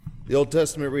The Old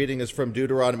Testament reading is from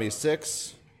Deuteronomy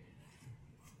 6,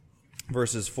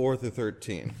 verses 4 through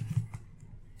 13.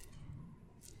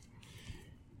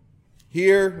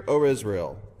 Hear, O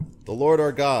Israel, the Lord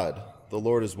our God, the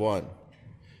Lord is one.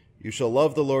 You shall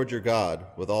love the Lord your God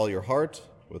with all your heart,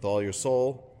 with all your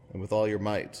soul, and with all your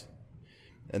might.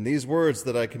 And these words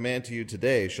that I command to you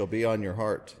today shall be on your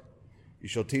heart. You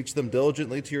shall teach them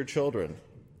diligently to your children.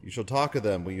 You shall talk of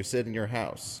them when you sit in your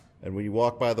house, and when you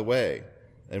walk by the way,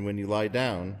 and when you lie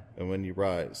down, and when you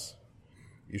rise.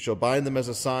 You shall bind them as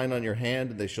a sign on your hand,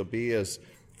 and they shall be as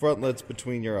frontlets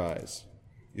between your eyes.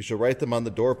 You shall write them on the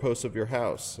doorposts of your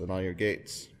house and on your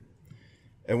gates.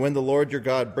 And when the Lord your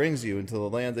God brings you into the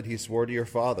land that he swore to your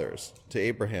fathers, to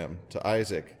Abraham, to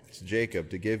Isaac, to Jacob,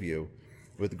 to give you,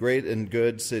 with great and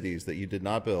good cities that you did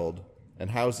not build, and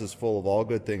houses full of all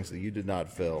good things that you did not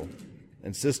fill,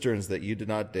 and cisterns that you did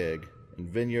not dig, and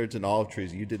vineyards and olive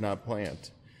trees you did not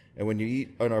plant, and when you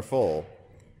eat and are full,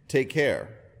 take care,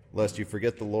 lest you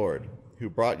forget the Lord, who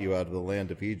brought you out of the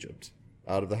land of Egypt,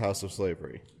 out of the house of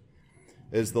slavery.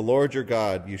 It is the Lord your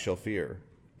God you shall fear.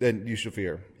 Then you shall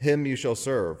fear. Him you shall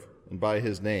serve, and by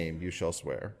his name you shall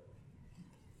swear.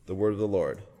 The word of the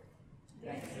Lord.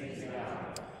 Thanks be to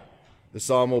God. The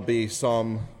psalm will be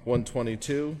Psalm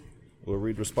 122. We'll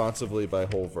read responsively by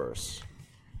whole verse.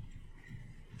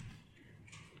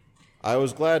 I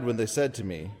was glad when they said to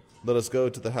me, let us go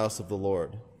to the house of the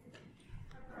Lord.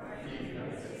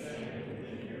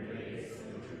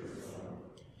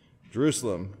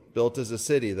 Jerusalem, built as a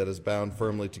city that is bound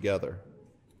firmly together.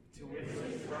 To which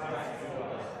we cry to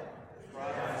us,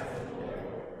 cry to the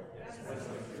Lord, as was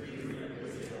the tree of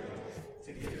Israel,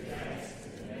 to give thanks to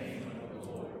the name of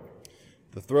the Lord.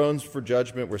 The thrones for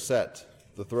judgment were set,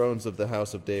 the thrones of the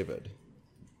house of David.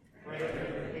 Pray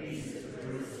for the peace of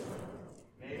Jerusalem.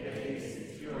 May they be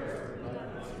secure from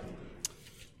blood.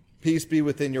 Peace be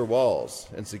within your walls,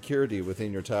 and security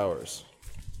within your towers.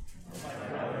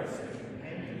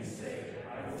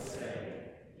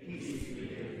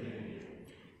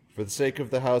 For the sake of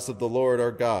the house of the Lord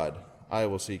our God, I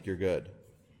will seek your good.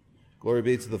 Glory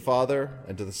be to the Father,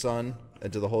 and to the Son,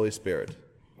 and to the Holy Spirit.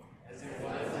 As it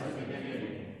was in the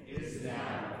beginning, is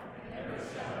now, and ever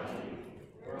shall be,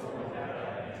 world without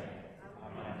end.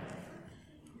 Amen.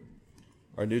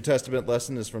 Our New Testament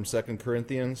lesson is from 2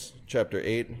 Corinthians chapter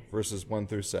 8, verses 1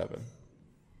 through 7.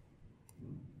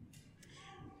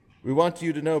 We want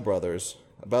you to know, brothers,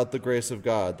 about the grace of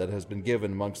God that has been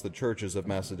given amongst the churches of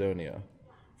Macedonia.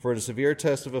 For in a severe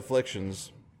test of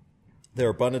afflictions, their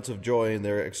abundance of joy and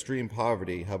their extreme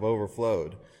poverty have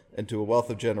overflowed into a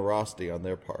wealth of generosity on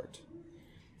their part.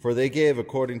 For they gave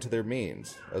according to their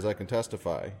means, as I can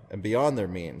testify, and beyond their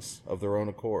means of their own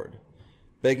accord,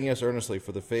 begging us earnestly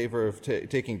for the favor of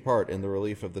taking part in the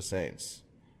relief of the saints.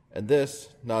 And this,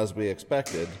 not as we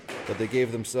expected, but they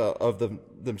gave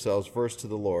themselves first to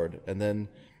the Lord, and then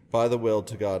by the will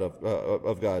to God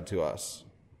of God to us.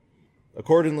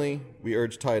 Accordingly, we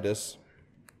urge Titus,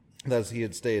 as he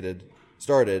had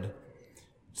started,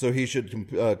 so he should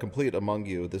complete among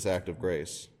you this act of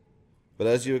grace. But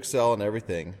as you excel in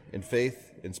everything, in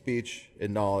faith, in speech,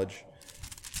 in knowledge,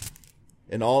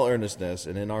 in all earnestness,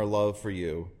 and in our love for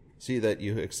you, see that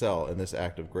you excel in this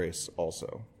act of grace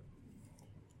also.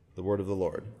 The word of the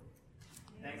Lord.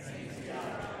 Thanks be to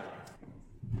God.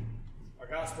 Our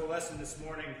gospel lesson this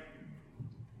morning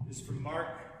is from Mark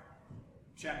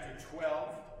chapter 12,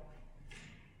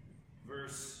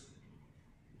 verse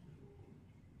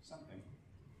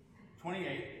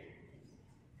 28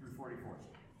 through 44.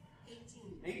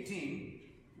 18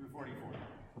 through 44.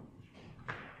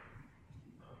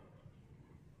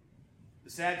 The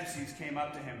Sadducees came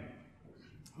up to him,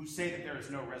 who say that there is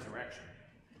no resurrection.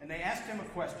 And they asked him a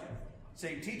question,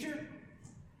 saying, Teacher,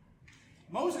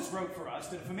 Moses wrote for us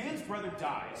that if a man's brother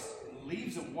dies and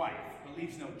leaves a wife but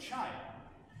leaves no child,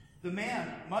 the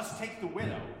man must take the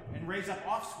widow and raise up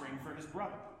offspring for his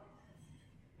brother.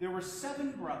 There were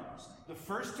 7 brothers. The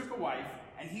first took a wife,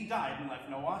 and he died and left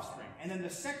no offspring. And then the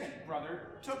second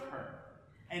brother took her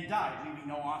and died, leaving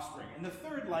no offspring. And the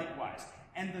third likewise.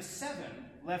 And the 7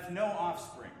 left no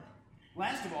offspring.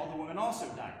 Last of all, the woman also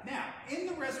died. Now, in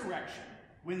the resurrection,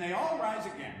 when they all rise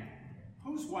again,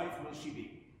 whose wife will she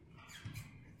be?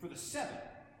 For the 7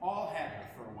 all had her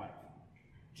for a wife.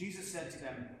 Jesus said to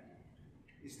them,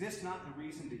 Is this not the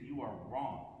reason that you are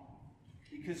wrong?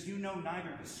 Because you know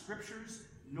neither the Scriptures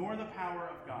nor the power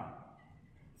of God.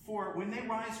 For when they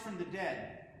rise from the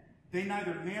dead, they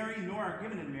neither marry nor are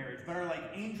given in marriage, but are like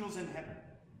angels in heaven.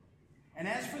 And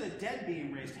as for the dead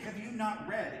being raised, have you not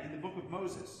read in the book of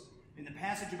Moses, in the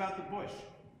passage about the bush,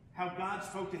 how God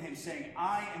spoke to him, saying,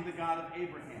 I am the God of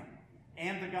Abraham,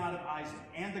 and the God of Isaac,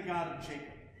 and the God of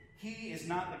Jacob. He is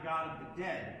not the God of the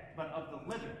dead, but of the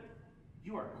living.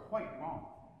 You are quite wrong."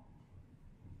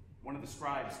 One of the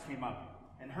scribes came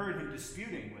up and heard him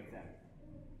disputing with them.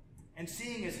 And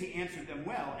seeing as he answered them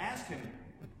well, asked him,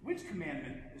 "Which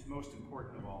commandment is most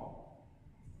important of all?"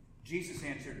 Jesus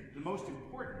answered, "The most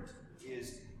important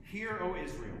is, 'Hear, O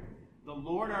Israel, the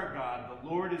Lord our God, the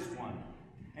Lord is one.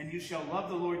 And you shall love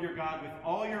the Lord your God with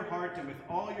all your heart and with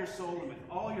all your soul and with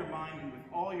all your mind and with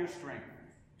all your strength.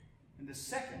 And the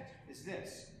second is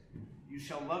this, you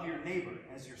shall love your neighbor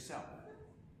as yourself.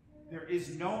 There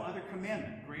is no other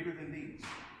commandment greater than these."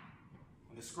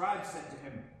 And the scribe said to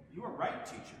him, "You are right,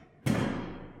 teacher.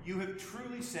 You have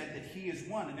truly said that he is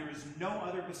one, and there is no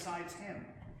other besides him.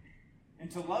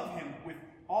 And to love him with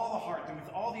all the heart and with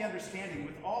all the understanding,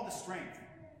 with all the strength,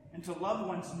 and to love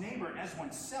one's neighbor as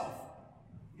oneself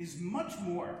is much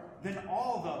more than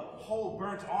all the whole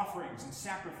burnt offerings and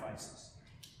sacrifices."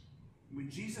 When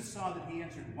Jesus saw that he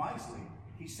answered wisely,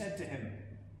 he said to him,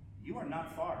 "You are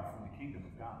not far from the kingdom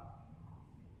of God."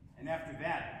 And after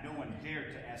that, no one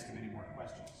dared to ask him any more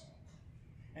questions.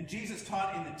 And Jesus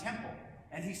taught in the temple,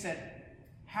 and he said,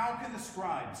 "How can the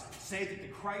scribes say that the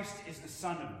Christ is the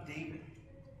son of David?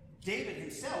 David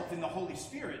himself, in the Holy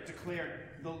Spirit,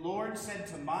 declared, 'The Lord said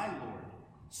to my Lord,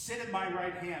 sit at my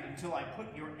right hand until I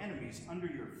put your enemies under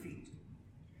your feet.'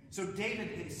 So David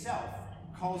himself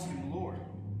calls him Lord.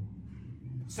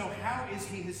 So how is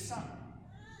he his son?"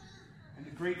 And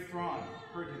the great throng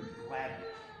heard him gladly.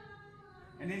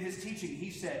 And in his teaching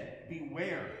he said,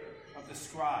 "Beware of the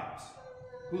scribes,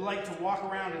 who like to walk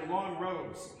around in long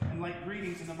robes and like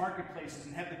greetings in the marketplaces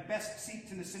and have the best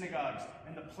seats in the synagogues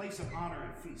and the place of honor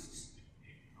at feasts,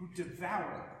 who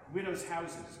devour widows'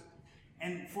 houses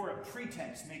and for a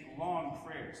pretense make long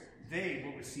prayers. They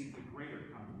will receive the greater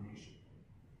condemnation."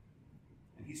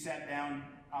 And he sat down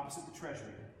opposite the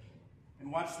treasury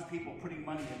and watched the people putting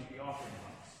money into the offering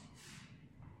box.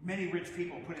 Many rich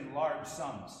people put in large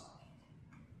sums,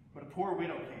 but a poor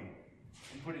widow came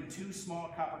and put in 2 small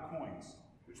copper coins,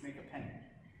 which make a penny.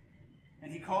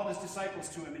 And he called his disciples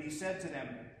to him, and he said to them,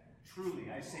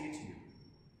 "Truly, I say to you,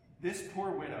 this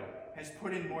poor widow has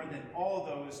put in more than all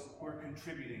those who are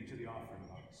contributing to the offering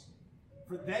box.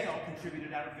 For they all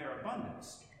contributed out of their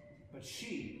abundance, but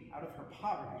she, out of her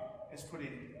poverty, has put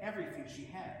in everything she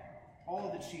had,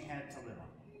 all that she had to live on."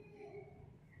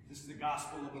 This is the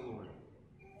gospel of the Lord.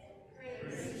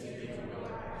 Praise to you,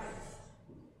 Lord Christ.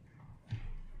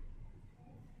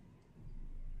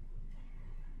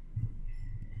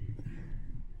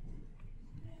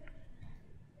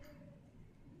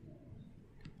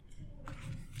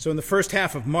 So in the first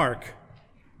half of Mark,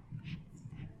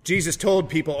 Jesus told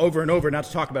people over and over not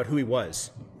to talk about who he was.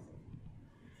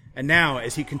 And now,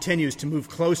 as he continues to move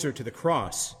closer to the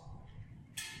cross,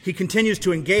 he continues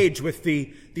to engage with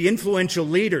the influential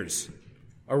leaders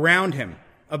around him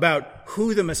about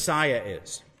who the Messiah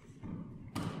is.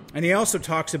 And he also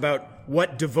talks about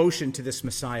what devotion to this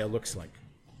Messiah looks like.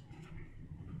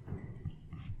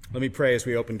 Let me pray as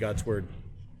we open God's word.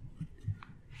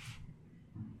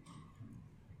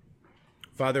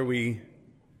 Father, we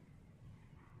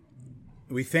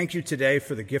thank you today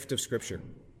for the gift of Scripture.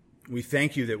 We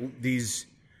thank you that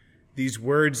these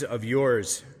words of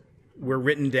yours were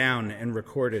written down and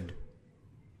recorded.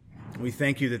 We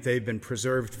thank you that they've been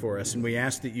preserved for us, and we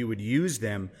ask that you would use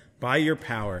them by your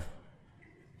power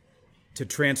to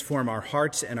transform our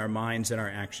hearts and our minds and our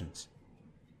actions.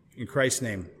 In Christ's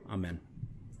name, amen.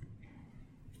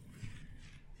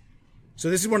 So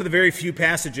this is one of the very few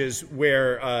passages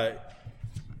where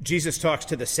Jesus talks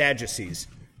to the Sadducees.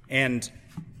 And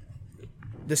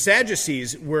the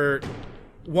Sadducees were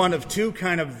one of 2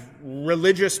 kind of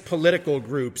religious political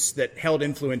groups that held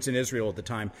influence in Israel at the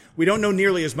time. We don't know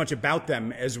nearly as much about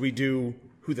them as we do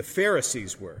who the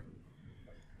Pharisees were.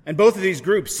 And both of these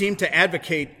groups seem to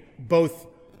advocate both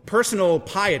personal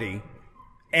piety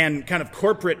and kind of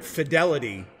corporate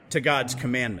fidelity to God's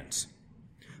commandments.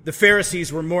 The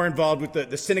Pharisees were more involved with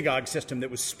the synagogue system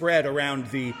that was spread around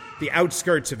the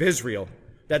outskirts of Israel.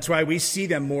 That's why we see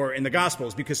them more in the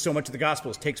Gospels, because so much of the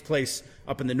Gospels takes place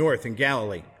up in the north in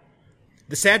Galilee.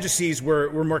 The Sadducees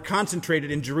were more concentrated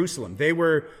in Jerusalem. They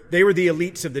were the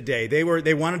elites of the day.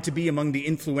 They wanted to be among the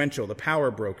influential, the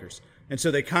power brokers. And so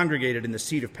they congregated in the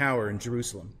seat of power in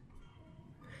Jerusalem.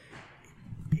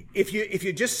 If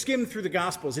you just skim through the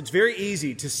Gospels, it's very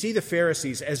easy to see the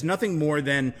Pharisees as nothing more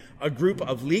than a group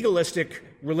of legalistic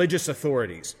religious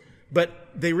authorities. But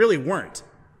they really weren't.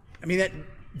 I mean,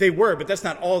 they were, but that's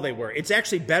not all they were. It's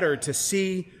actually better to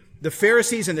see the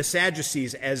Pharisees and the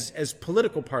Sadducees as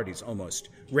political parties almost,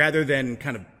 rather than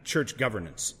kind of church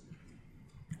governance.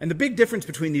 And the big difference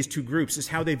between these two groups is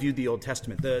how they viewed the Old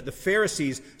Testament. The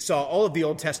Pharisees saw all of the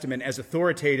Old Testament as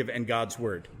authoritative and God's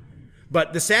word.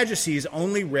 But the Sadducees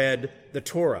only read the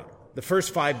Torah, the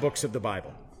first 5 books of the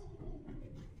Bible.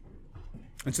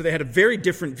 And so they had a very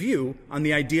different view on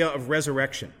the idea of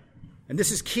resurrection. And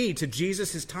this is key to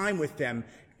Jesus' time with them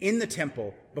in the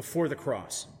temple before the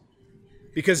cross.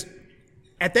 Because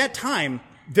at that time,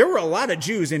 there were a lot of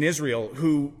Jews in Israel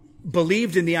who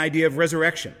believed in the idea of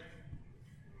resurrection.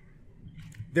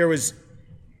 There was,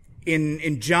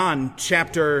 in John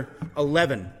chapter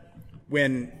 11,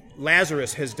 when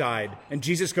Lazarus has died, and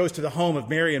Jesus goes to the home of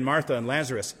Mary and Martha and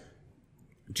Lazarus,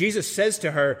 Jesus says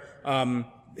to her,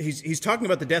 he's talking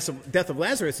about the death of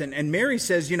Lazarus, and Mary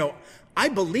says, I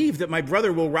believe that my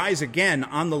brother will rise again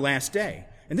on the last day.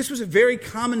 And this was a very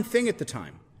common thing at the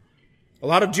time. A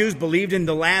lot of Jews believed in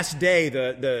the last day,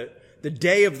 the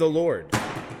day of the Lord.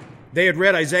 They had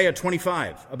read Isaiah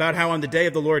 25 about how on the day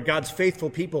of the Lord, God's faithful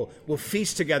people will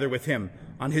feast together with him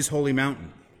on his holy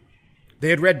mountain. They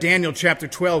had read Daniel chapter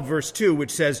 12, verse 2,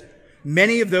 which says,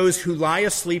 many of those who lie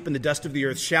asleep in the dust of the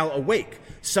earth shall awake,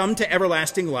 some to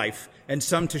everlasting life, and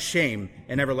some to shame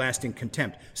and everlasting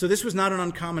contempt. So this was not an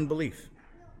uncommon belief.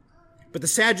 But the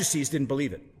Sadducees didn't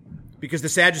believe it, because the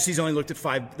Sadducees only looked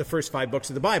at the first 5 books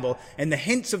of the Bible, and the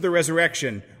hints of the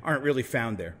resurrection aren't really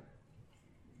found there.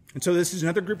 And so this is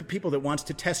another group of people that wants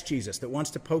to test Jesus, that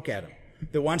wants to poke at him,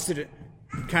 that wants to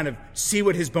kind of see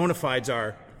what his bona fides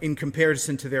are in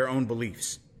comparison to their own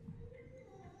beliefs.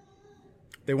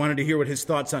 They wanted to hear what his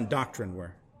thoughts on doctrine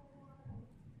were.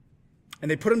 And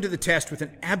they put him to the test with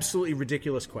an absolutely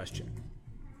ridiculous question.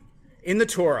 In the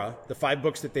Torah, the 5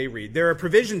 books that they read, there are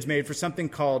provisions made for something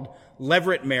called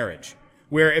levirate marriage,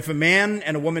 where if a man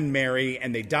and a woman marry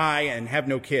and they die and have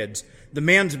no kids, the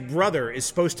man's brother is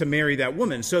supposed to marry that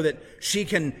woman so that she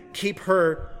can keep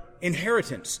her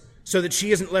inheritance, so that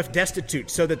she isn't left destitute,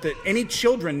 so that any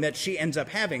children that she ends up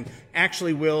having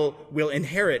actually will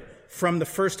inherit from the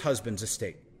first husband's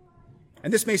estate.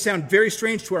 And this may sound very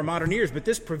strange to our modern ears, but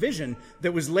this provision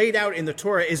that was laid out in the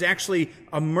Torah is actually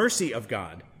a mercy of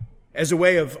God as a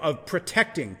way of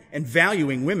protecting and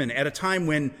valuing women at a time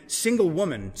when single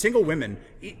women,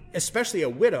 especially a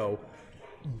widow,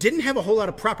 didn't have a whole lot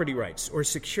of property rights or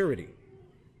security.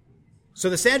 So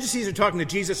the Sadducees are talking to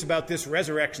Jesus about this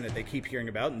resurrection that they keep hearing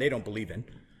about and they don't believe in.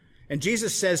 And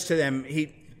Jesus says to them,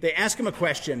 they ask him a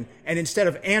question, and instead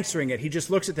of answering it, he just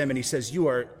looks at them and he says, you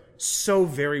are so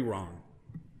very wrong.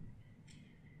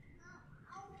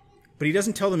 But he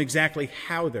doesn't tell them exactly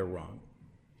how they're wrong.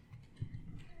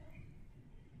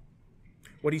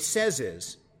 What he says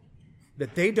is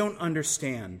that they don't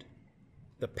understand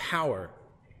the power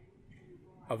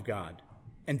of God,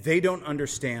 and they don't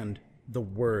understand the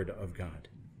Word of God.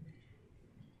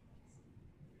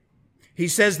 He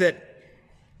says that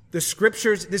the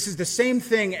Scriptures, this is the same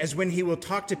thing as when he will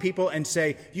talk to people and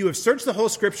say, you have searched the whole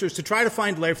Scriptures to try to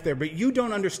find life there, but you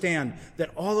don't understand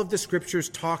that all of the Scriptures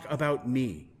talk about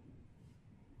me.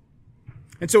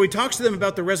 And so he talks to them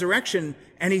about the resurrection,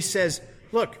 and he says,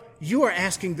 look, you are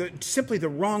asking simply the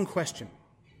wrong question.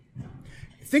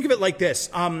 Think of it like this.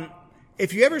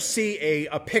 If you ever see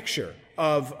a picture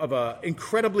of an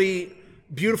incredibly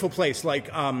beautiful place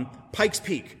like Pikes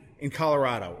Peak in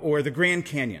Colorado or the Grand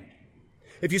Canyon,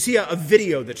 if you see a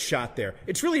video that's shot there,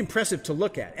 it's really impressive to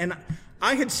look at. And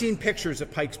I had seen pictures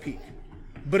of Pikes Peak,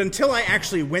 but until I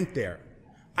actually went there,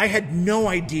 I had no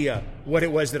idea what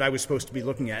it was that I was supposed to be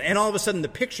looking at. And all of a sudden, the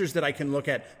pictures that I can look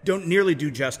at don't nearly do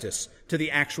justice to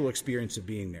the actual experience of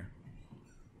being there.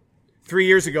 3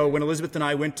 years ago, when Elizabeth and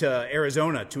I went to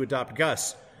Arizona to adopt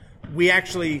Gus, we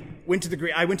actually I went to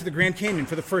the Grand Canyon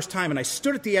for the first time, and I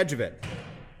stood at the edge of it.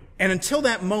 And until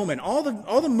that moment, all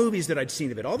the movies that I'd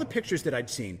seen of it, all the pictures that I'd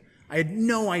seen, I had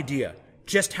no idea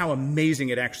just how amazing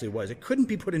it actually was. It couldn't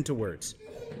be put into words.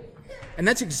 And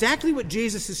that's exactly what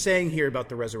Jesus is saying here about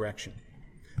the resurrection.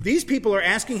 These people are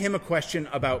asking him a question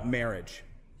about marriage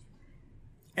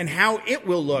and how it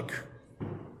will look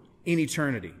in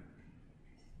eternity.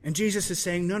 And Jesus is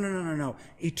saying, no.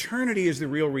 Eternity is the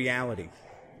real reality.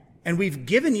 And we've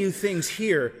given you things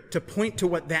here to point to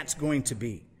what that's going to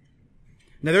be.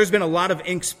 Now, there's been a lot of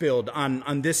ink spilled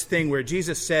on this thing where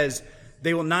Jesus says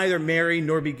they will neither marry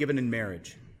nor be given in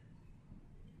marriage.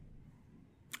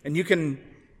 And you can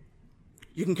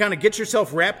kind of get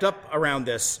yourself wrapped up around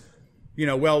this.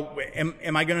 Well,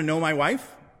 am I going to know my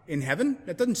wife in heaven?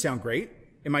 That doesn't sound great.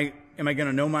 Am I going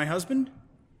to know my husband?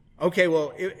 Okay,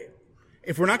 well,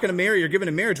 if we're not going to marry or given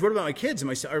in marriage, what about my kids? Am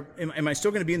I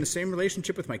still going to be in the same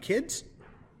relationship with my kids?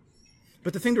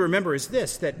 But the thing to remember is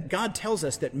this, that God tells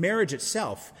us that marriage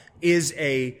itself is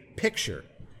a picture.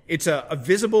 It's a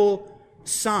visible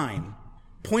sign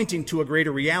pointing to a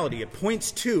greater reality. It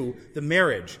points to the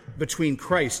marriage between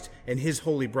Christ and his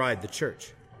holy bride, the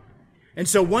church. And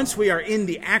so once we are in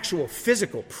the actual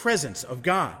physical presence of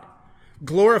God,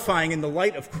 glorifying in the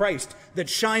light of Christ that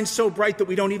shines so bright that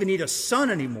we don't even need a sun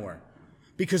anymore,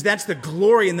 because that's the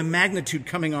glory and the magnitude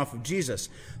coming off of Jesus,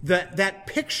 that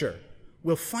picture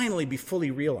will finally be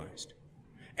fully realized.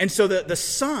 And so the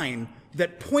sign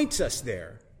that points us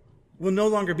there will no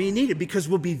longer be needed because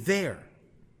we'll be there.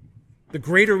 The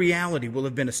greater reality will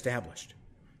have been established.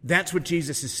 That's what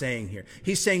Jesus is saying here.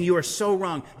 He's saying you are so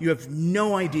wrong. You have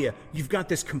no idea. You've got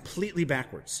this completely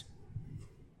backwards.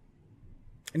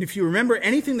 And if you remember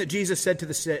anything that Jesus said to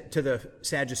the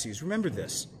Sadducees, remember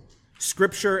this: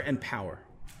 Scripture and power.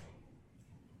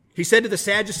 He said to the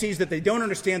Sadducees that they don't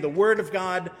understand the Word of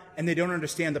God and they don't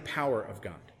understand the power of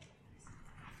God.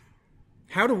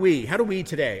 How do we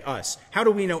today, us, how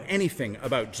do we know anything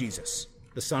about Jesus,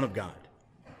 the Son of God?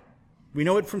 We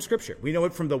know it from Scripture. We know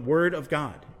it from the Word of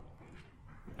God.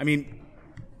 I mean,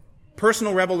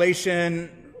 personal revelation,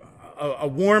 a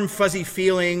warm, fuzzy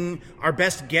feeling, our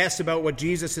best guess about what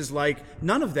Jesus is like,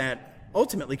 none of that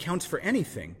ultimately counts for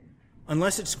anything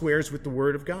unless it squares with the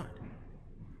Word of God.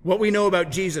 What we know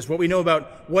about Jesus, what we know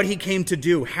about what he came to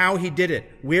do, how he did it,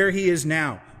 where he is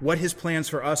now, what his plans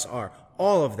for us are,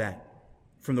 all of that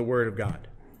from the Word of God.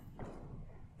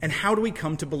 And how do we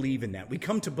come to believe in that? We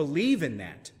come to believe in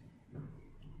that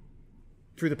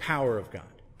through the power of God.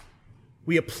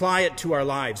 We apply it to our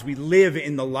lives. We live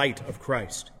in the light of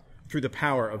Christ through the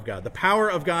power of God. The power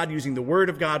of God using the Word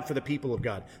of God for the people of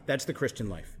God. That's the Christian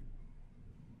life.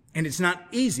 And it's not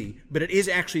easy, but it is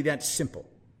actually that simple.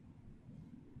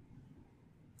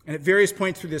 And at various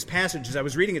points through this passage, as I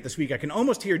was reading it this week, I can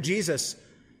almost hear Jesus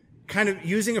kind of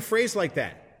using a phrase like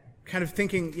that, kind of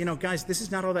thinking, guys, this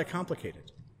is not all that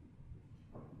complicated.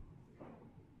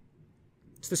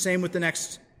 It's the same with the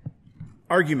next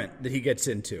argument that he gets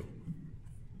into.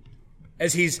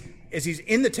 As he's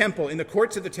in the temple, in the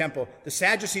courts of the temple, the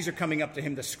Sadducees are coming up to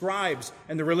him, the scribes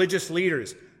and the religious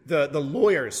leaders, the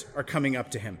lawyers are coming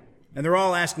up to him, and they're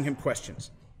all asking him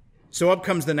questions. So up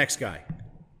comes the next guy.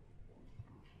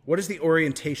 What is the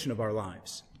orientation of our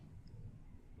lives?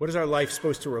 What is our life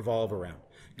supposed to revolve around?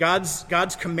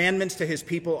 God's commandments to his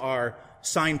people are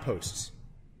signposts,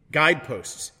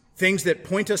 guideposts, things that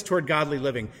point us toward godly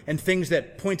living, and things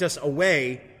that point us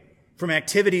away from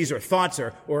activities or thoughts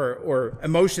or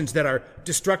emotions that are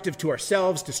destructive to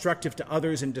ourselves, destructive to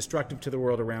others, and destructive to the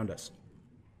world around us.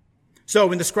 So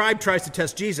when the scribe tries to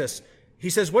test Jesus,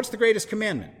 he says, what's the greatest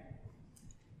commandment?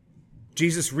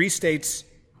 Jesus restates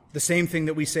the same thing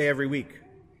that we say every week: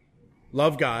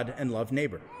 love God and love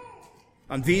neighbor.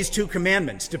 On these two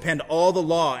commandments depend all the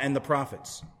law and the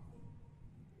prophets.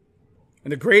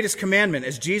 And the greatest commandment,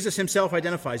 as Jesus himself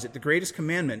identifies it, the greatest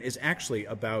commandment is actually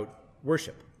about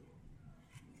worship.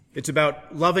 It's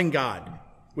about loving God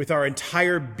with our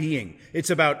entire being. It's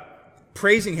about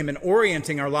praising him and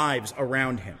orienting our lives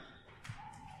around him.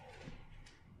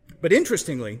 But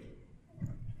interestingly,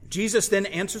 Jesus then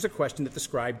answers a question that the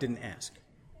scribe didn't ask.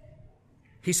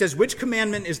 He says, which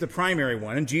commandment is the primary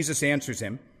one? And Jesus answers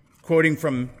him, quoting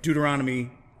from Deuteronomy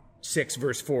 6,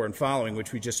 verse 4 and following,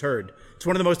 which we just heard. It's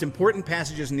one of the most important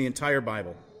passages in the entire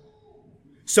Bible.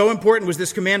 So important was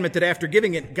this commandment that after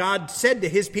giving it, God said to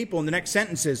his people in the next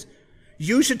sentences,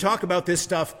 you should talk about this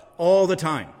stuff all the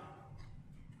time.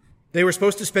 They were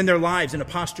supposed to spend their lives in a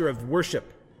posture of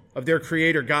worship of their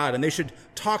Creator God, and they should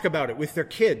talk about it with their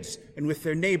kids and with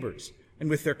their neighbors and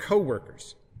with their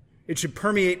co-workers. It should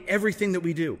permeate everything that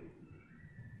we do.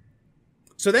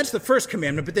 So that's the first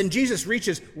commandment, but then Jesus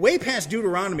reaches way past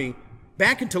Deuteronomy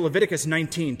back into Leviticus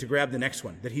 19 to grab the next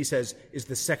one that he says is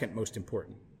the second most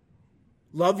important.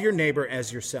 Love your neighbor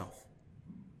as yourself.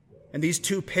 And these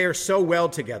two pair so well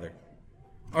together.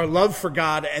 Our love for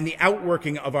God and the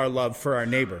outworking of our love for our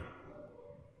neighbor,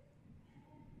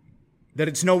 that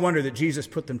it's no wonder that Jesus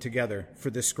put them together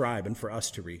for this scribe and for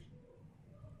us to read.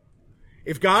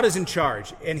 If God is in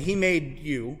charge and he made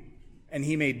you and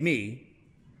he made me,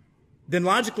 then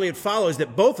logically it follows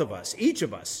that both of us, each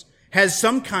of us, has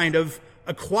some kind of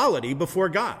equality before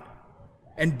God.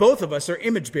 And both of us are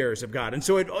image bearers of God. And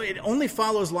so it only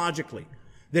follows logically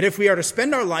that if we are to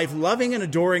spend our life loving and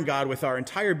adoring God with our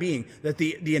entire being, that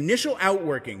the initial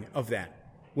outworking of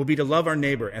that will be to love our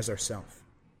neighbor as ourselves.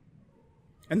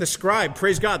 And the scribe,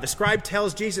 praise God, the scribe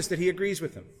tells Jesus that he agrees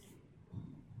with him.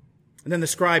 And then the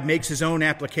scribe makes his own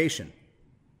application.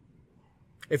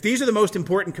 If these are the most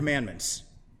important commandments,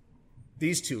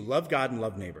 these two, love God and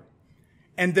love neighbor,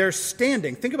 and they're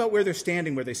standing, think about where they're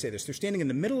standing where they say this. They're standing in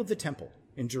the middle of the temple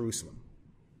in Jerusalem.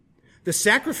 The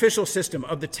sacrificial system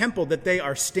of the temple that they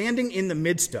are standing in the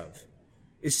midst of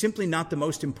is simply not the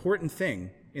most important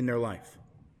thing in their life.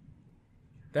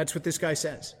 That's what this guy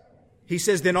says. He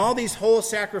says, then all these whole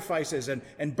sacrifices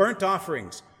and burnt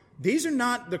offerings, these are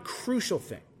not the crucial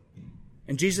thing.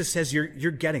 And Jesus says, you're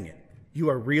getting it. You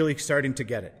are really starting to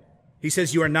get it. He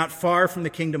says, you are not far from the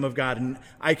kingdom of God. And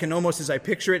I can almost, as I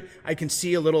picture it, I can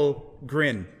see a little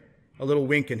grin, a little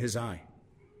wink in his eye.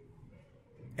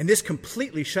 And this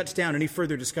completely shuts down any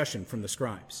further discussion from the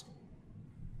scribes.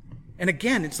 And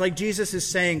again, it's like Jesus is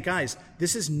saying, guys,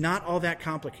 this is not all that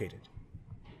complicated.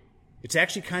 It's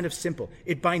actually kind of simple.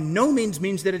 It by no means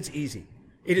means that it's easy.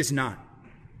 It is not.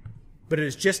 But it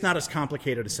is just not as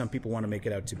complicated as some people want to make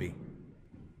it out to be.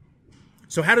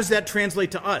 So how does that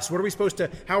translate to us? How are we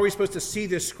supposed to see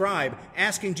this scribe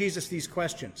asking Jesus these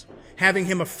questions, having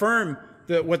him affirm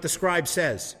what the scribe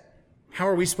says? How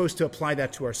are we supposed to apply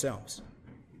that to ourselves?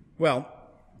 Well,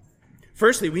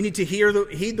 firstly, we need to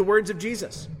heed the words of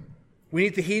Jesus. We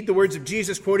need to heed the words of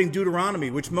Jesus quoting Deuteronomy,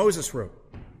 which Moses wrote.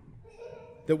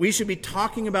 That we should be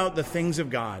talking about the things of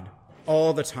God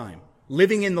all the time,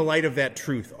 living in the light of that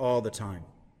truth all the time.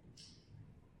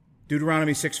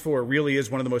 Deuteronomy 6:4 really is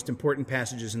one of the most important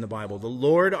passages in the Bible. The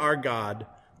Lord our God,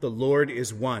 the Lord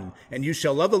is one. And you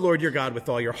shall love the Lord your God with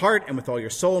all your heart and with all your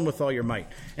soul and with all your might.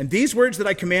 And these words that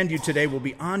I command you today will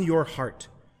be on your heart.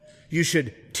 You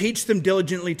should teach them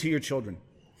diligently to your children.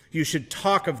 You should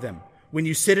talk of them when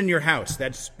you sit in your house,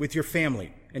 that's with your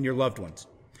family and your loved ones.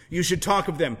 You should talk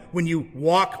of them when you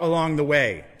walk along the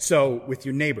way, so with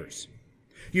your neighbors.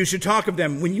 You should talk of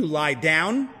them when you lie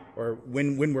down, or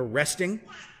when we're resting.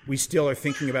 We still are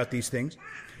thinking about these things.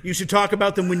 You should talk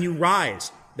about them when you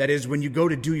rise, that is, when you go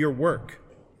to do your work.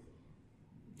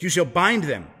 You shall bind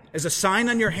them as a sign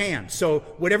on your hand, so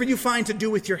whatever you find to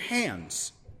do with your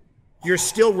hands, you're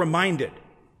still reminded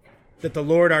that the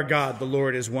Lord our God, the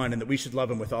Lord is one, and that we should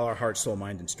love him with all our heart, soul,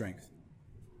 mind, and strength.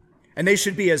 And they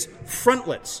should be as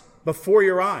frontlets before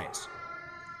your eyes,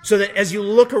 so that as you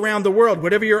look around the world,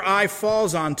 whatever your eye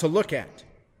falls on to look at,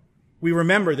 we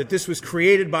remember that this was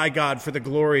created by God for the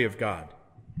glory of God.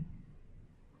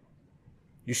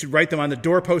 You should write them on the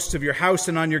doorposts of your house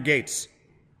and on your gates.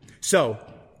 So,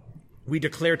 we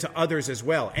declare to others as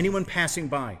well, anyone passing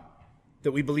by,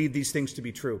 that we believe these things to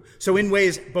be true. So in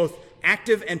ways both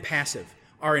active and passive,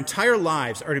 our entire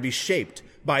lives are to be shaped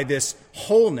by this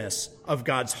wholeness of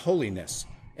God's holiness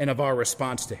and of our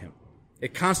response to him.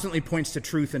 It constantly points to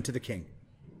truth and to the King.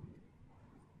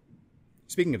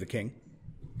 Speaking of the King,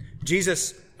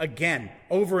 Jesus, again,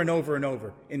 over and over and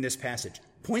over in this passage,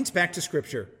 points back to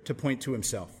Scripture to point to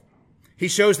himself. He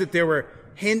shows that there were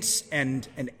hints and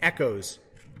echoes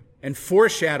and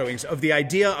foreshadowings of the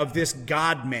idea of this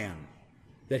God-man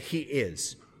that he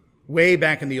is, way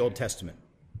back in the Old Testament.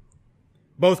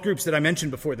 Both groups that I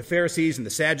mentioned before, the Pharisees and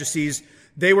the Sadducees,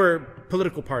 they were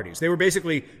political parties. They were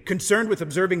basically concerned with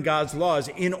observing God's laws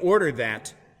in order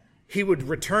that he would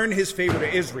return his favor to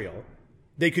Israel.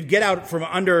 They could get out from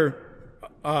under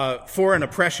foreign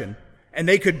oppression, and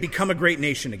they could become a great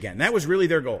nation again. That was really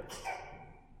their goal.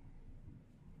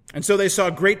 And so they saw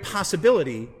great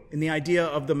possibility in the idea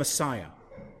of the Messiah.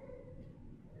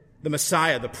 The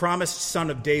Messiah, the promised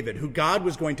son of David, who God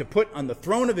was going to put on the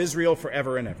throne of Israel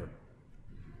forever and ever.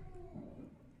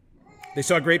 They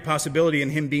saw great possibility in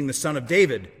him being the son of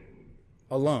David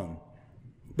alone.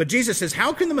 But Jesus says,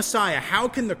 how can the Messiah, how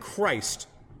can the Christ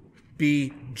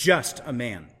be just a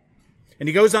man? And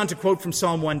he goes on to quote from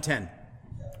Psalm 110,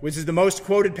 which is the most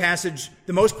quoted passage,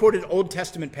 the most quoted Old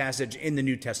Testament passage in the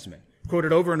New Testament,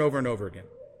 quoted over and over and over again.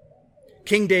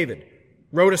 King David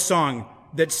wrote a song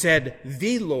that said,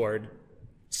 the Lord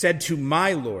said to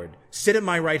my Lord, sit at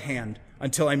my right hand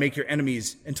until I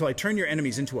turn your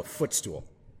enemies into a footstool.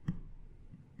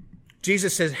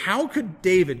 Jesus says, how could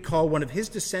David call one of his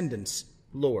descendants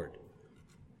Lord?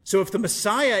 So if the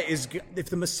Messiah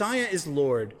is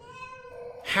Lord,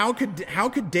 how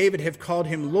could David have called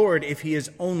him Lord if he is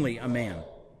only a man?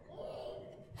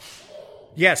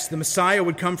 Yes, the Messiah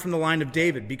would come from the line of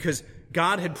David because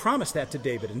God had promised that to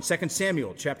David in 2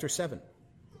 Samuel chapter 7.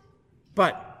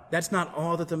 But that's not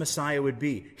all that the Messiah would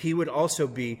be. He would also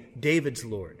be David's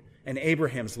Lord and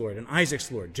Abraham's Lord and Isaac's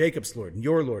Lord, Jacob's Lord and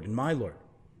your Lord and my Lord.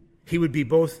 He would be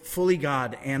both fully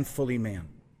God and fully man.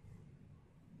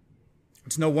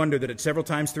 It's no wonder that at several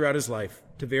times throughout his life,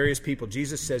 to various people,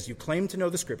 Jesus says, you claim to know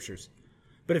the Scriptures,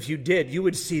 but if you did, you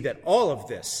would see that all of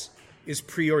this is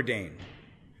preordained,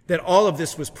 that all of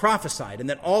this was prophesied, and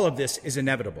that all of this is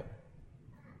inevitable.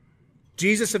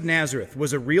 Jesus of Nazareth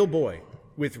was a real boy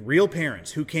with real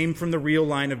parents who came from the real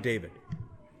line of David.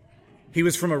 He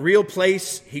was from a real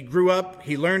place. He grew up.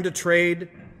 He learned a trade.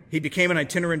 He became an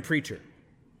itinerant preacher.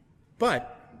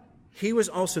 But he was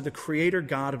also the creator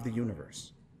God of the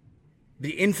universe,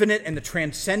 the infinite and the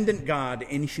transcendent God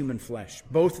in human flesh,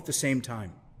 both at the same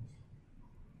time.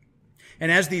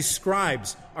 And as these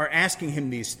scribes are asking him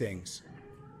these things,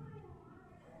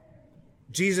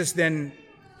 Jesus then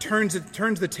turns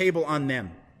the table on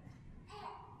them.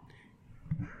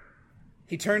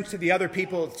 He turns to the other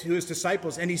people, to his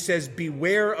disciples, and he says,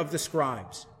 beware of the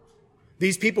scribes.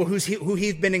 These people who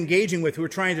he's been engaging with, who are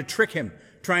trying to trick him,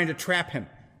 trying to trap him.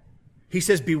 He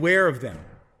says, beware of them.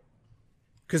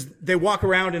 Because they walk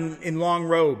around in long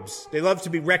robes. They love to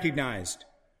be recognized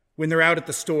when they're out at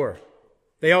the store.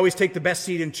 They always take the best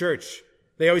seat in church.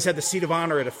 They always have the seat of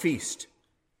honor at a feast.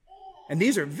 And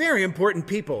these are very important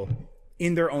people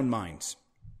in their own minds.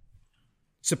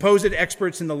 Supposed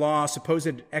experts in the law,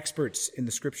 supposed experts in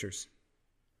the scriptures.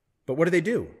 But what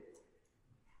do?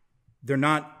 They're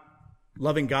not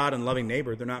loving God and loving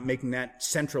neighbor. They're not making that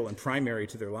central and primary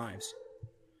to their lives.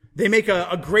 They make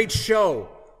a great show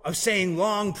of saying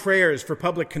long prayers for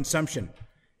public consumption.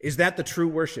 Is that the true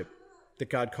worship that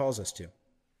God calls us to?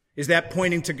 Is that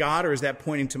pointing to God, or is that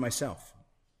pointing to myself?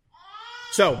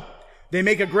 So, they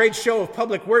make a great show of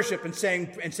public worship and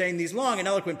saying these long and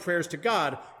eloquent prayers to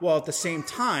God, while at the same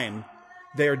time,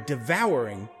 they are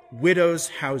devouring widows'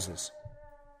 houses.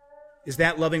 Is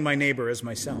that loving my neighbor as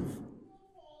myself?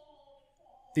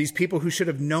 These people who should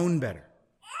have known better,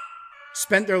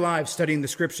 spent their lives studying the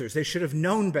scriptures, they should have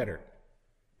known better.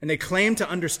 And they claim to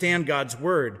understand God's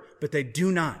word, but they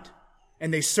do not.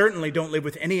 And they certainly don't live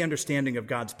with any understanding of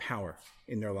God's power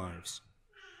in their lives.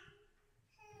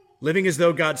 Living as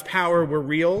though God's power were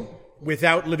real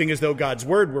without living as though God's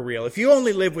word were real. If you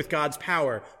only live with God's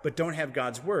power but don't have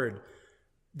God's word,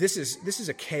 this is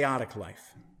a chaotic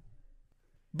life.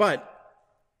 But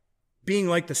being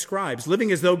like the scribes,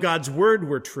 living as though God's word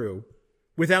were true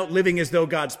without living as though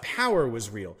God's power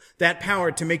was real, that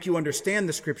power to make you understand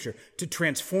the scripture, to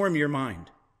transform your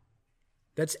mind,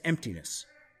 that's emptiness.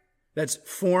 That's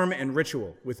form and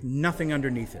ritual with nothing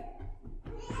underneath it.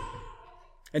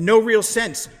 And no real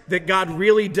sense that God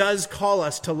really does call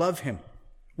us to love him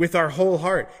with our whole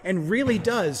heart, and really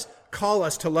does call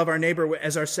us to love our neighbor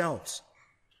as ourselves.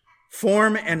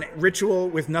 Form and ritual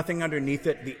with nothing underneath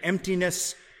it, the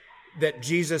emptiness that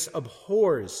Jesus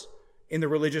abhors in the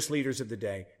religious leaders of the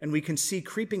day. And we can see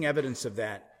creeping evidence of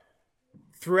that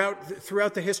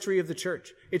throughout the history of the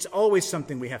church. It's always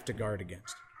something we have to guard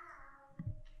against.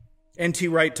 N.T.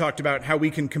 Wright talked about how we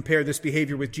can compare this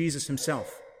behavior with Jesus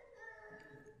himself.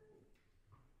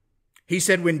 He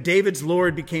said when David's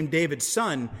Lord became David's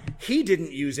son, he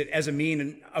didn't use it as a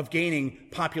means of gaining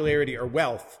popularity or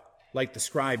wealth like the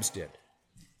scribes did.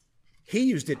 He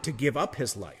used it to give up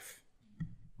his life.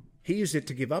 He used it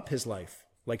to give up his life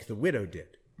like the widow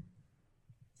did.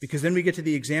 Because then we get to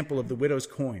the example of the widow's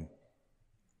coin.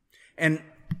 And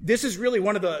this is really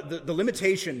one of the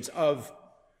limitations of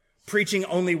preaching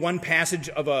only one passage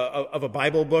of a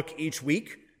Bible book each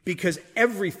week, because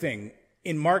everything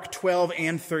in Mark 12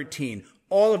 and 13,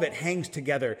 all of it hangs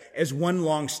together as one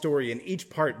long story, and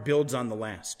each part builds on the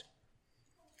last.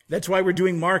 That's why we're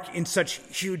doing Mark in such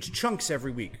huge chunks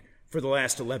every week for the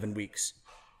last 11 weeks.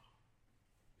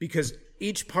 Because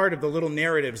each part of the little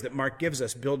narratives that Mark gives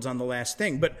us builds on the last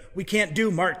thing. But we can't do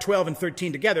Mark 12 and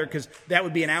 13 together, because that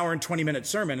would be an hour and 20-minute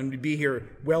sermon, and we'd be here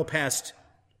well past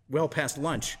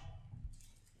lunch.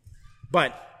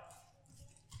 But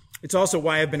it's also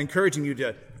why I've been encouraging you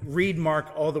to read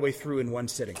Mark all the way through in one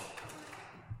sitting.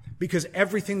 Because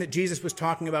everything that Jesus was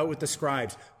talking about with the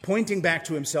scribes, pointing back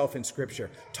to himself in Scripture,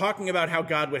 talking about how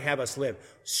God would have us live,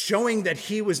 showing that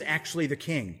he was actually the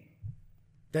king,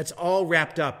 that's all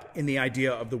wrapped up in the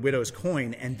idea of the widow's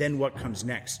coin and then what comes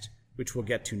next, which we'll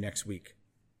get to next week.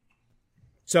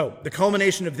 So, the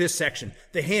culmination of this section,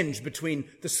 the hinge between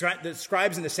the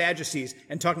scribes and the Sadducees,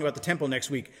 and talking about the temple next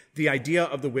week, the idea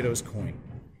of the widow's coin.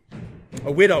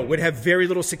 A widow would have very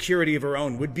little security of her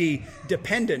own, would be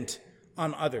dependent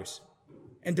on others,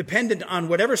 and dependent on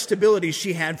whatever stability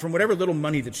she had from whatever little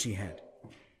money that she had.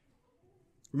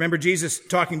 Remember Jesus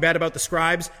talking bad about the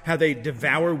scribes, how they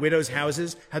devour widows'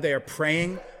 houses, how they are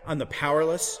preying on the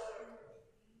powerless.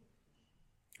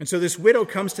 And so this widow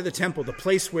comes to the temple, the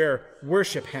place where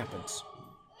worship happens,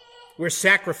 where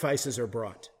sacrifices are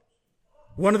brought.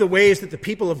 One of the ways that the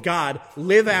people of God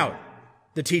live out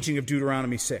the teaching of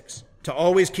Deuteronomy 6, to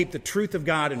always keep the truth of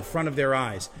God in front of their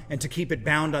eyes and to keep it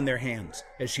bound on their hands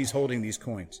as she's holding these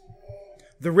coins.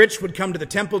 The rich would come to the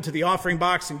temple, to the offering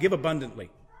box, and give abundantly,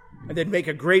 and they'd make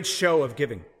a great show of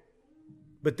giving.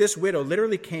 But this widow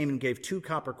literally came and gave 2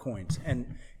 copper coins,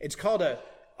 and it's called a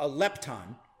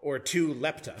lepton, or 2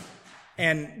 lepta.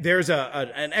 And there's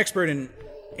an expert in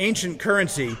ancient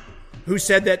currency who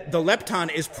said that the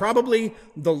lepton is probably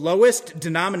the lowest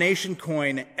denomination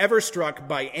coin ever struck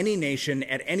by any nation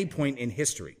at any point in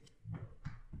history.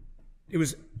 It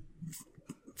was,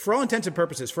 for all intents and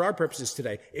purposes, for our purposes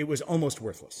today, it was almost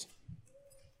worthless.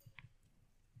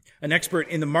 An expert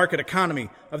in the market economy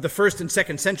of the 1st and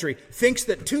 2nd century thinks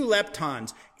that 2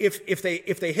 leptons, if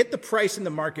they hit the price in the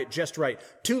market just right,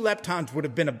 2 leptons would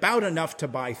have been about enough to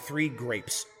buy 3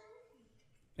 grapes.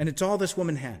 And it's all this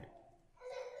woman had.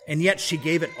 And yet she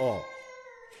gave it all.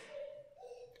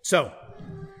 So,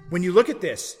 when you look at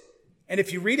this, and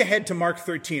if you read ahead to Mark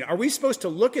 13, are we supposed to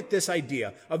look at this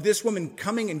idea of this woman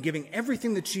coming and giving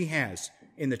everything that she has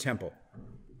in the temple?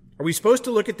 Are we supposed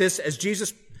to look at this as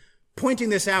Jesus pointing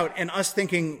this out and us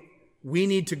thinking we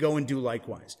need to go and do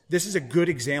likewise? This is a good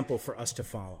example for us to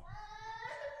follow.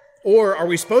 Or are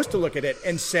we supposed to look at it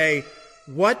and say,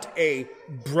 what a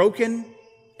broken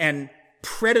and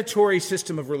predatory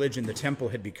system of religion the temple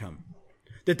had become?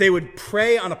 That they would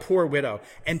prey on a poor widow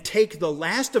and take the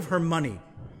last of her money,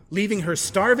 leaving her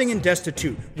starving and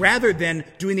destitute, rather than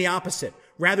doing the opposite,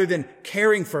 rather than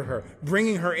caring for her,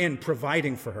 bringing her in,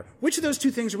 providing for her. Which of those 2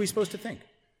 things are we supposed to think?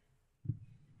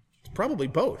 It's probably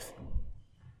both.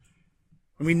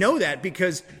 And we know that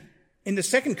because in the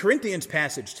 2 Corinthians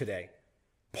passage today,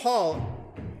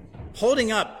 Paul,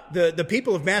 holding up the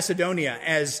people of Macedonia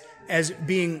as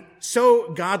being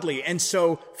so godly and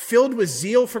so filled with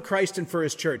zeal for Christ and for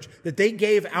his church that they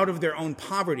gave out of their own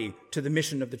poverty to the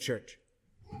mission of the church.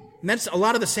 And that's a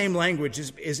lot of the same language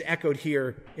is echoed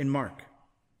here in Mark.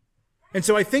 And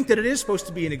so I think that it is supposed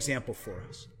to be an example for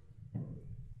us.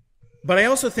 But I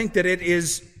also think that it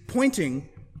is pointing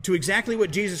to exactly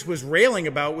what Jesus was railing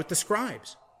about with the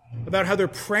scribes, about how they're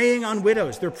preying on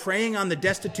widows, they're preying on the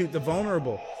destitute, the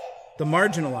vulnerable, the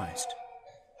marginalized.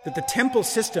 That the temple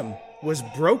system was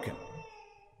broken.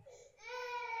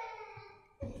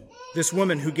 This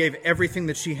woman who gave everything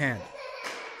that she had,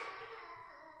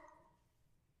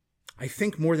 I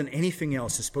think more than anything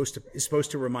else is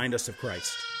supposed to remind us of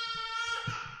Christ.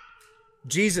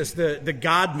 Jesus, the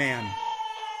God-man,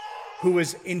 who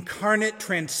was incarnate,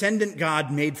 transcendent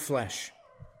God made flesh,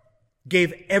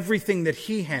 gave everything that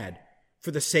he had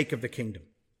for the sake of the kingdom.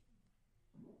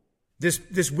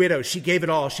 This widow, she gave it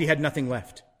all. She had nothing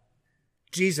left.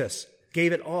 Jesus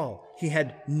gave it all. He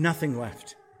had nothing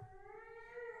left.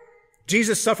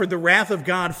 Jesus suffered the wrath of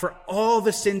God for all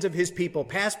the sins of his people,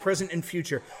 past, present, and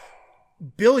future.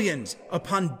 Billions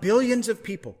upon billions of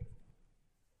people.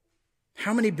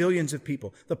 How many billions of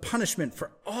people? The punishment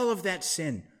for all of that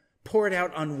sin poured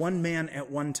out on one man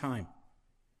at one time.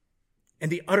 And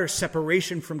the utter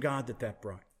separation from God that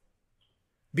brought.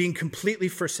 Being completely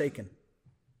forsaken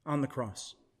on the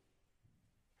cross.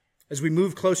 As we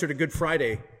move closer to Good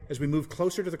Friday, as we move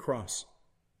closer to the cross,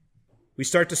 we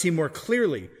start to see more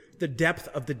clearly the depth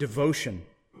of the devotion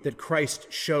that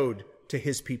Christ showed to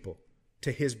his people,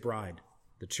 to his bride,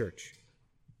 the church.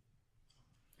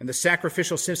 And the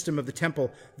sacrificial system of the temple,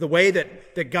 the way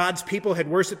that God's people had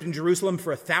worshiped in Jerusalem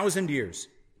for 1,000 years,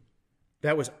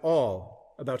 that was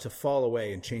all about to fall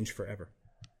away and change forever.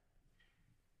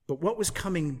 But what was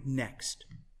coming next?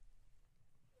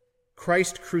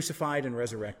 Christ crucified and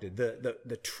resurrected,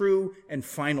 the true and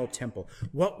final temple.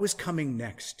 What was coming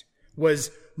next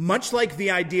was much like the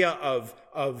idea of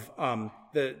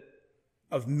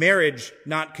marriage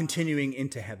not continuing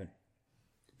into heaven.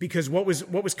 Because what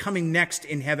was coming next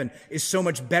in heaven is so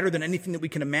much better than anything that we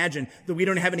can imagine that we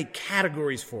don't have any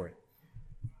categories for it.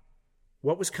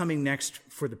 What was coming next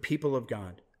for the people of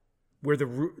God, where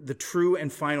the true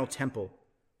and final temple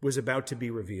was about to be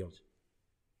revealed?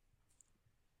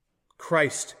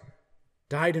 Christ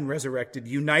died and resurrected,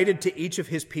 united to each of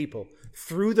his people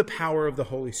through the power of the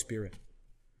Holy Spirit.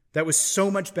 That was so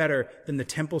much better than the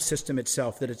temple system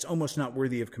itself that it's almost not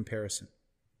worthy of comparison.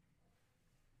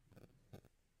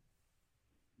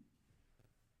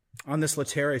 On this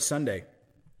Laetare Sunday,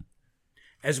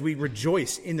 as we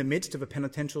rejoice in the midst of a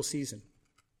penitential season,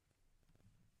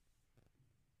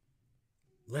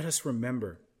 let us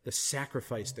remember the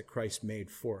sacrifice that Christ made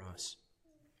for us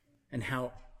and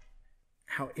how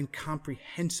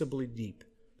incomprehensibly deep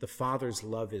the Father's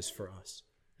love is for us,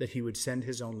 that he would send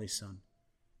his only Son.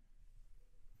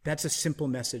 That's a simple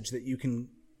message that you can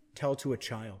tell to a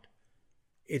child.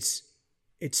 It's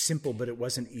simple, but it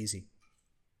wasn't easy.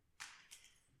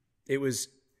 It was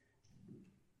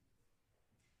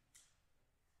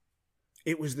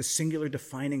the singular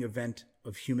defining event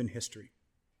of human history.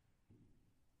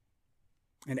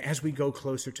 And as we go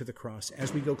closer to the cross,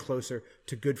 as we go closer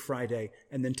to Good Friday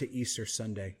and then to Easter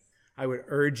Sunday, I would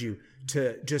urge you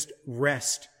to just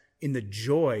rest in the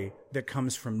joy that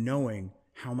comes from knowing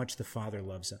how much the Father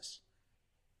loves us,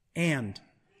 and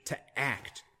to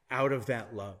act out of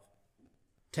that love.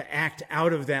 To act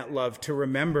out of that love, to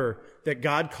remember that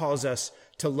God calls us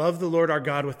to love the Lord our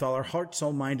God with all our heart,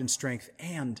 soul, mind, and strength,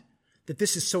 and that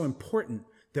this is so important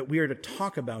that we are to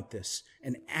talk about this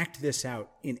and act this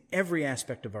out in every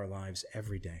aspect of our lives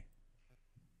every day.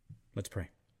 Let's pray.